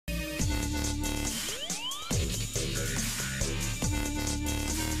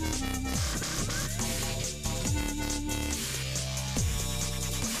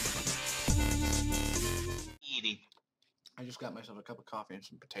got myself a cup of coffee and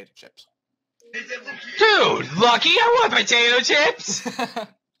some potato chips. Dude, Lucky, I want potato chips! What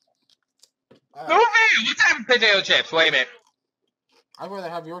type of potato chips? Wait a minute. I'd rather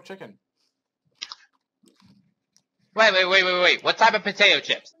have your chicken. Wait. What type of potato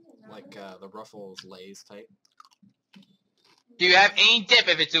chips? Like, the Ruffles Lay's type. Do you have any dip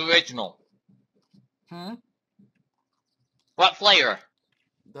if it's original? What flavor?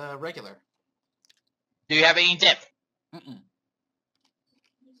 The regular. Do you have any dip?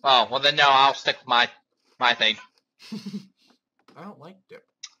 Oh, well then no, I'll stick with my thing. I don't like dip.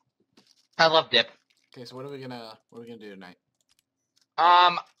 I love dip. Okay, so what are we gonna do tonight?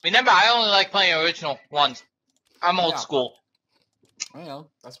 Remember I only like playing original ones. I'm old school. I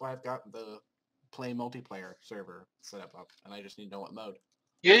know. That's why I've got the play multiplayer server set up, and I just need to know what mode.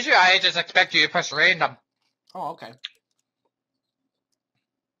 Usually I just expect you to press random. Oh, okay.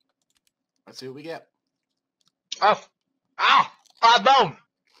 Let's see what we get. Oh. Ow! Boom!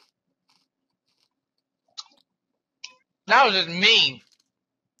 That was just mean.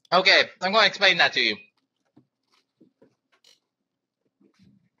 Okay, I'm going to explain that to you.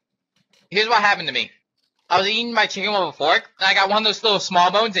 Here's what happened to me. I was eating my chicken with a fork, and I got one of those little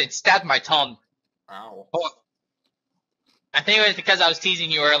small bones, and it stabbed my tongue. Ow. Oh. I think it was because I was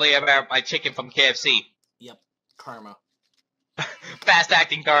teasing you earlier about my chicken from KFC. Yep. Karma.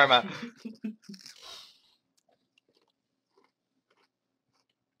 Fast-acting karma.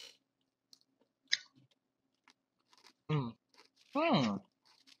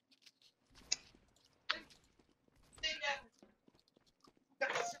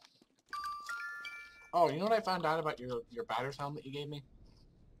 Oh, you know what I found out about your batter's helmet you gave me?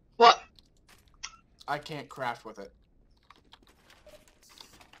 What? I can't craft with it.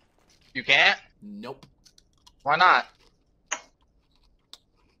 You can't? Nope. Why not?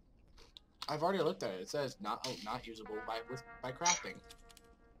 I've already looked at it. It says not usable by crafting.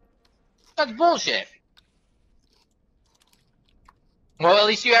 That's bullshit. Well, at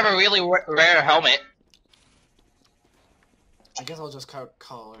least you have a really rare helmet. I guess I'll just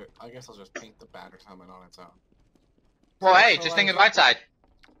color. I guess I'll just paint the batter's helmet on its own. Well, hey, just think of the bright side.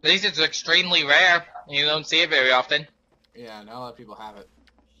 At least it's extremely rare, and you don't see it very often. Yeah, not a lot of people have it.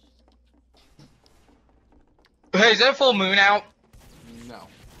 Hey, is there a full moon out? No.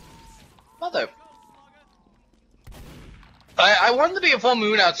 Mother. I want to be a full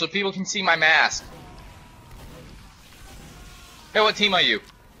moon out so people can see my mask. Hey, what team are you?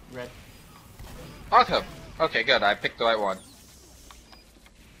 Red. Okay. Okay, good. I picked the right one.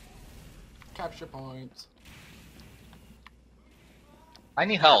 Capture points. I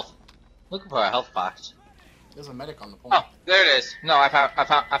need health. Looking for a health box. There's a medic on the point. Oh, there it is. No, I found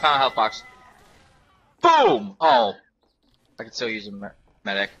a health box. Boom! Oh, I can still use a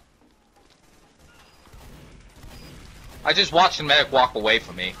medic. I just watched the medic walk away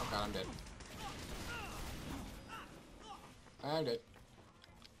from me. Oh god, I'm dead. I'm dead.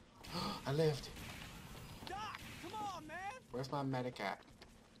 I lived. Doc, come on, man. Where's my medic at?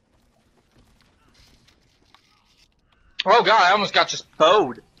 Oh god, I almost got just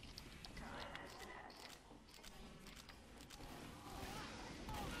bowed.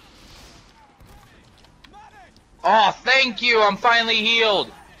 Oh, thank you, I'm finally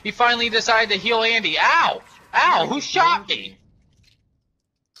healed. He finally decided to heal Andy. Ow! Ow, who shot me?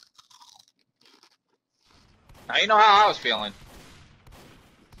 Now you know how I was feeling.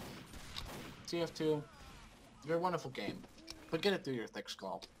 tf2, you're a wonderful game, but get it through your thick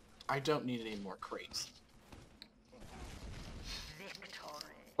skull. I don't need any more crates.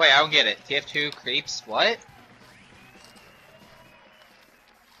 Wait, I don't get it. TF2 creeps? What?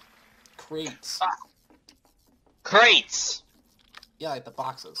 Crates. Ah. Crates! Yeah, like the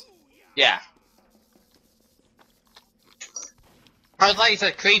boxes. Yeah. I thought you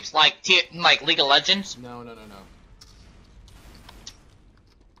said creeps like League of Legends. No.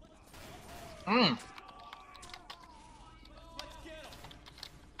 Hmm.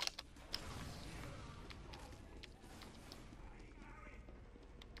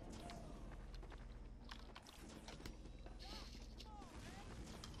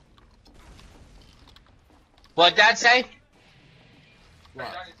 What'd Dad say?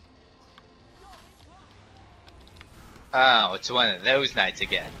 What? Oh, it's one of those nights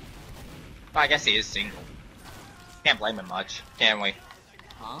again. Well, I guess he is single. Can't blame him much, can we?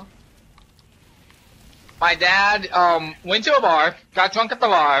 Huh? My dad, went to a bar, got drunk at the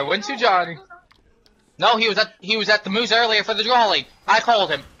bar, went to Johnny. No, he was at the Moose earlier for the trolley. I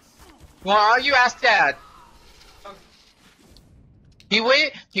called him. Well, are you ask Dad? He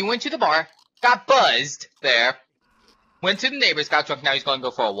went to the bar, got buzzed there, went to the neighbors, got drunk, now he's gonna go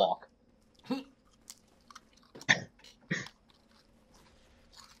for a walk.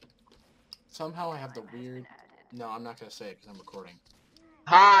 Somehow I have the weird... No, I'm not gonna say it because I'm recording.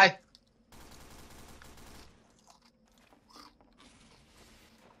 Hi.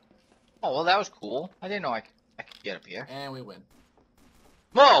 Oh, well, that was cool. I didn't know I could get up here. And we win.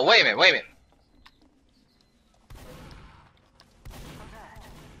 Whoa, wait a minute, wait a minute.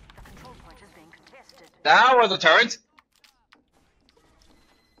 The control point is being contested. That was a turret.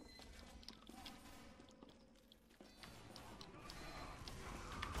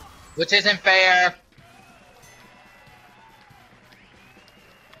 Which isn't fair.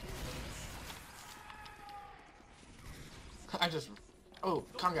 I just... Oh,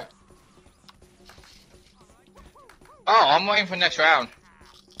 Conga. Oh, I'm waiting for next round.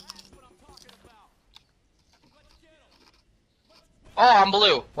 Oh, I'm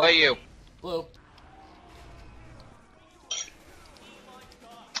blue. What are you? Blue.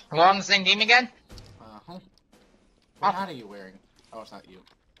 We're on the same team again? Uh-huh. What hat are you wearing? Oh, it's not you.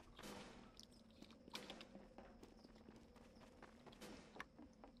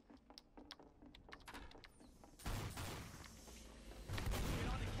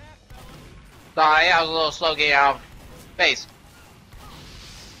 Sorry, I was a little slow getting out of base.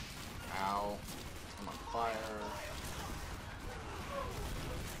 Ow. I'm on fire.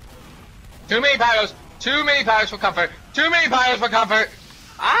 Too many pyros! Too many pyros for comfort! Too many pyros for comfort!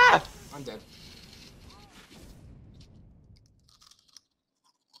 Ah! I'm dead.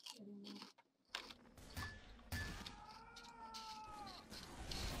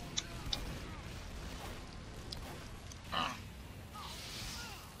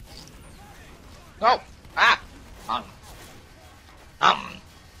 No! Ah!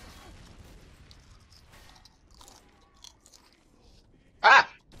 Ah!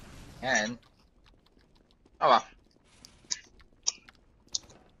 And... Oh well.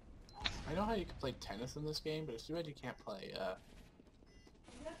 I know how you can play tennis in this game, but it's too bad you can't play,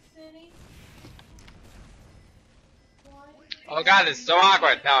 Oh god, it's so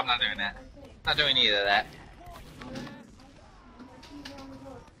awkward. No, I'm not doing that. Not doing either of that.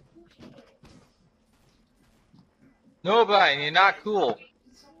 No, Brian, you're not cool.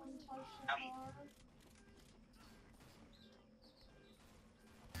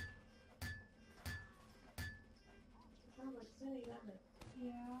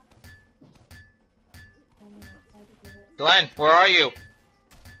 Glenn, where are you?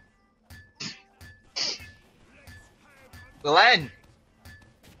 Glenn!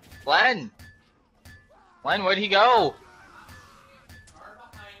 Glenn! Glenn, where'd he go?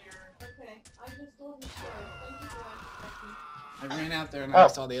 I ran out there and Oh. I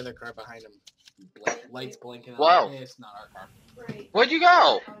saw the other car behind him. Lights blinking. Whoa. Like, it's not our car. Where'd you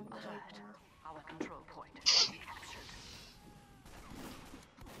go? Our control point is being captured.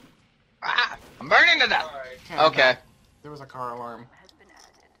 Ah! I'm burning to death! Canada. Okay. There was a car alarm. Has been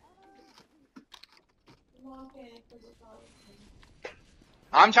added.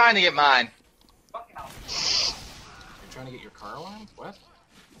 I'm trying to get mine. You're trying to get your car alarm? What?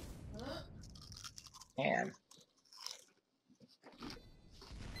 Man.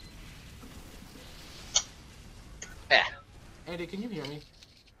 Yeah. Andy, can you hear me?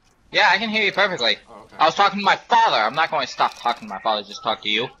 Yeah, I can hear you perfectly. Oh, okay. I was talking to my father. I'm not going to stop talking to my father, just talk to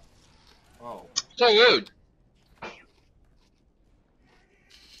you. Oh. So rude.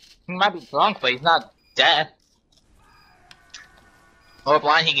 He might be drunk, but he's not dead. Or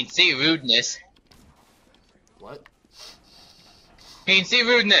blind, he can see rudeness. What? He can see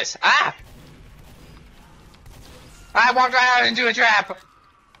rudeness. Ah! I walked right out into a trap!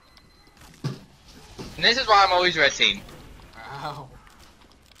 And this is why I'm always red team. Ow.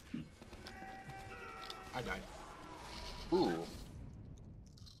 I died. Ooh.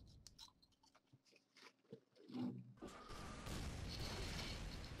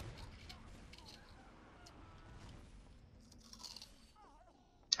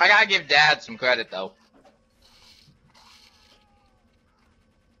 I gotta give Dad some credit though.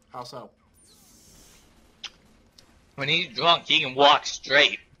 How so? When he's drunk, he can walk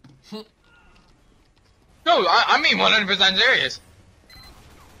straight. No, I mean 100% serious.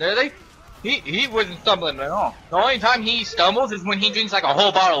 Really? He wasn't stumbling at all. The only time he stumbles is when he drinks like a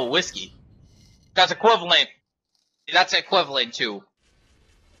whole bottle of whiskey. That's equivalent. That's equivalent to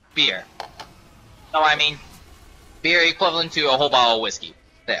beer. No, I mean beer equivalent to a whole bottle of whiskey.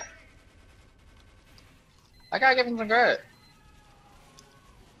 There. I gotta give him some credit.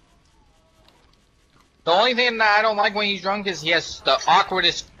 The only thing that I don't like when he's drunk is he has the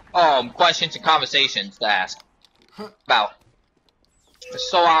awkwardest questions and conversations to ask about. It's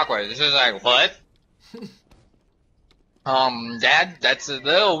so awkward. It's just like, what? Dad, that's a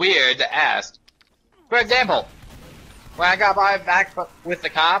little weird to ask. For example, when I got back with the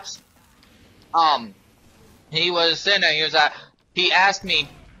cops, he was sitting there, he asked me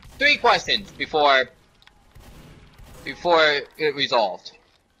 3 questions before it resolved.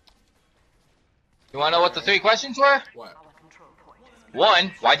 You wanna know what the 3 questions were? What? Our control point is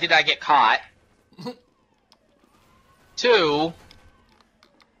 1, why did I get caught? 2,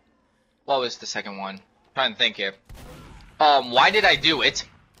 what was the second one? I'm trying to think here. Why did I do it?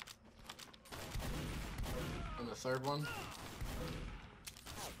 And the third one?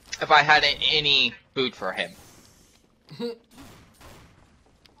 If I had any food for him.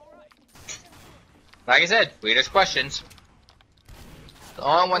 Like I said, weirdest questions. The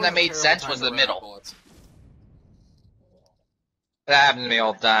only one that made sense was the middle. Bullets. That happens to me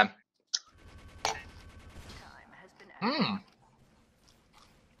all the time. time has been Hmm.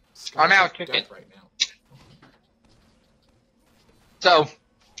 Scott's I'm out just kicking. dead right now. So,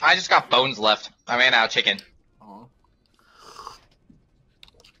 I just got bones left. I ran out of chicken. Aw.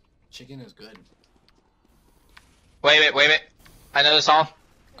 Chicken is good. Wait a minute. I know the song.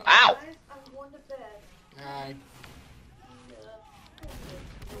 Ow! Guys, I'm going to bed. Hi. Yeah.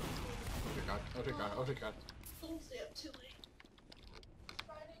 Oh dear god. Oh dear god. Oh dear god. Don't stay up too late.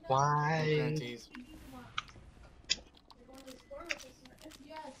 Friday night. No Why? guarantees. You're going to explore with us tonight?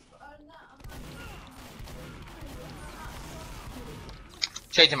 Yes, but I'm not.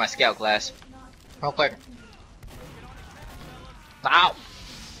 Changing my scale glass. Real quick. Ow!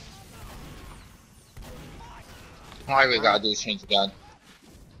 All we gotta do is change the gun.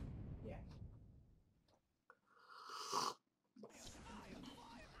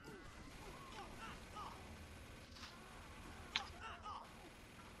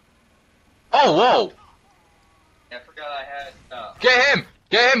 Oh, whoa! I forgot I had, Get him!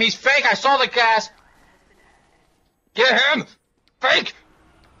 Get him! He's fake! I saw the gas! Get him! Fake!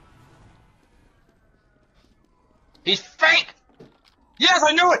 He's fake! Yes,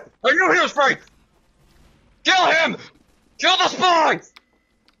 I knew it! I knew he was fake! Kill him! Kill the spy!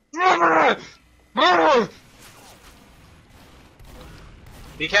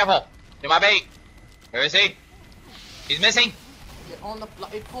 Be careful! You're my bait! Where is he? He's missing! Get on the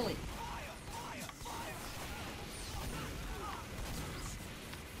bloody point.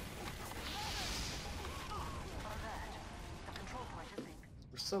 the control point is being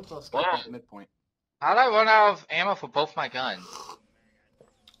We're so close to Whoa. the midpoint. How'd I run out of ammo for both my guns?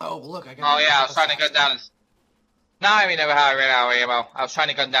 Oh, look, I got Oh yeah, I was trying to gun down his... No, I mean never how I ran out of ammo. I was trying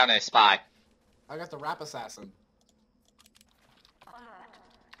to gun down a spy. I got the rap assassin. alert.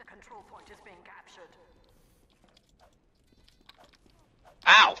 The control point is being captured.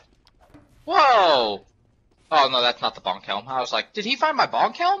 Ow! Whoa! Oh no, that's not the bonk helm. I was like, did he find my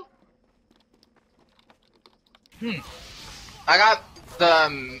bonk helm? I got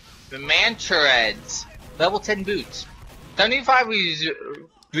the Mantureds, level 10 boots. 75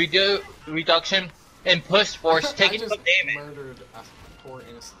 reduction in push force, I taking just some damage. murdered a poor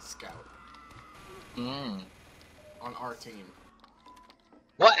innocent scout Mm. on our team.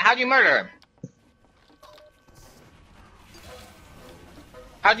 What? How'd you murder him?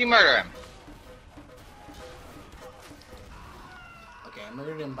 How'd you murder him? Okay, I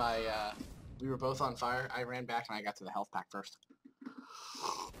murdered him by, we were both on fire. I ran back and I got to the health pack first.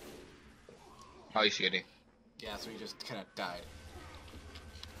 Oh, he's shooting. Yeah, so he just kind of died.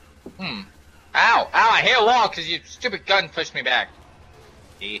 Ow! Ow! I hit a wall because your stupid gun pushed me back.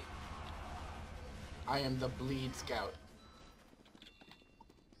 E. I am the bleed scout.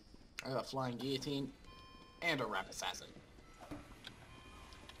 I got a flying guillotine and a rap assassin.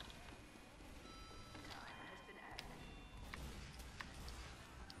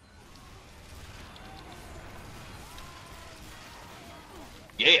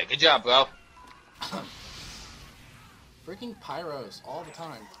 Yeah, good job, bro. Freaking pyros all the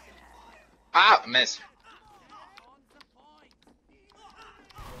time. Ah, miss.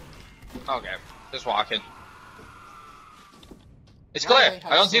 Okay, just walking. It's Why clear. do they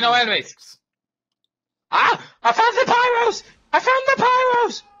have I don't so see no many enemies. medics? Ah! I found the pyros! I found the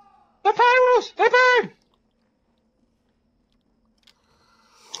pyros! The pyros! They burn!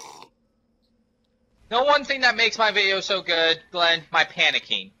 No one thing that makes my video so good, Glenn, my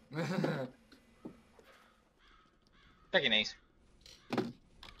panicking. Check your knees.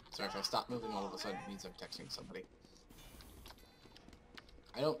 Sorry, if I stop moving all of a sudden it means I'm texting somebody.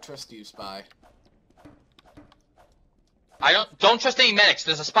 I don't trust you, spy. I don't trust any medics.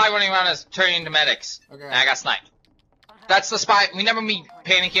 There's a spy running around that's turning into medics. Okay. And I got sniped. That's the spy. We never me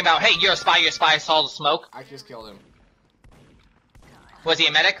panicking about, hey, you're a spy, I saw the smoke. I just killed him. Was he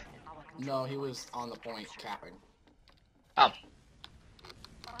a medic? No, he was on the point capping. Oh. Alert.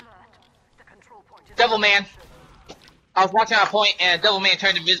 The control point is Devil man. I was watching on a point and Devil Man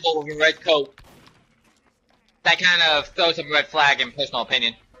turned invisible with a red coat. That kind of throws up a red flag in personal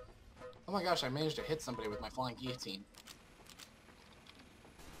opinion. Oh my gosh, I managed to hit somebody with my flying guillotine.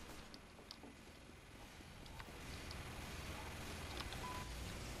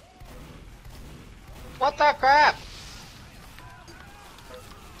 What the crap?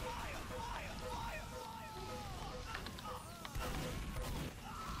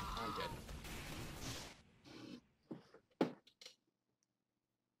 I'm dead.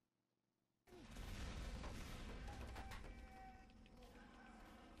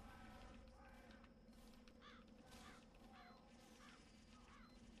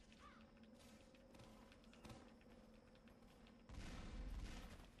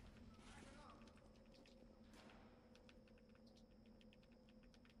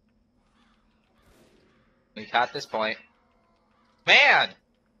 We caught this point. Man!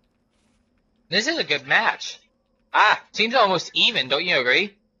 This is a good match. Ah, seems almost even, don't you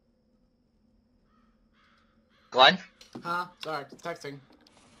agree? Glenn? Huh? Sorry, texting.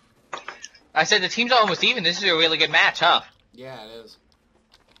 I said the team's almost even. This is a really good match, huh? Yeah, it is.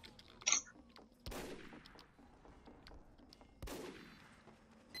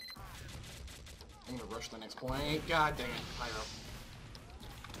 I'm gonna rush the next point. God dang it, Pyro.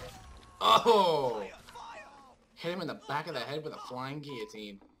 Oh! Hit him in the back of the head with a flying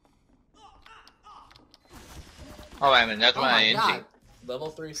guillotine. Oh, wait a minute, that's Oh what I my didn't see. god!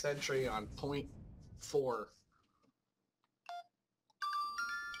 Level 3 sentry on point 4.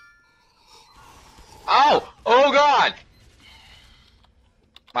 Oh! Oh god!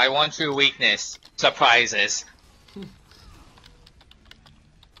 My one true weakness. Surprises.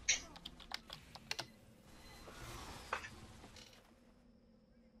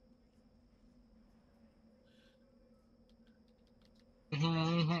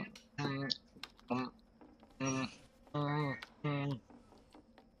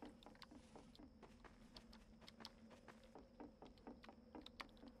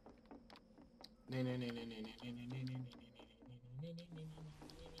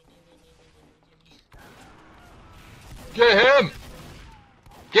 Get him!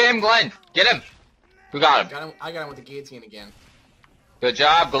 Get him, Glenn! Get him! Who got him? I got him with the guillotine again. Good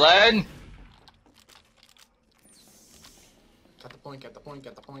job, Glenn! Get the point, get the point,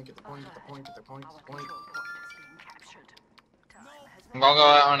 get the point, get the point, get the point, get the point, get the point. Control point is being captured. Time has I'm gonna go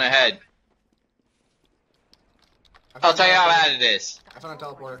out on ahead. I'll tell you how bad it is. I found a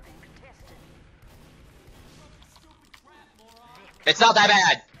teleporter. been contested. It's not that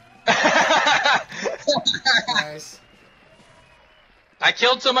bad! Nice. I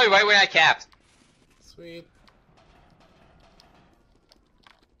killed somebody right when I capped. Sweet.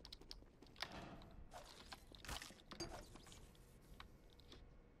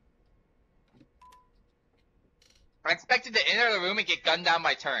 I expected to enter the room and get gunned down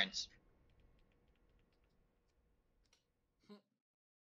by turns.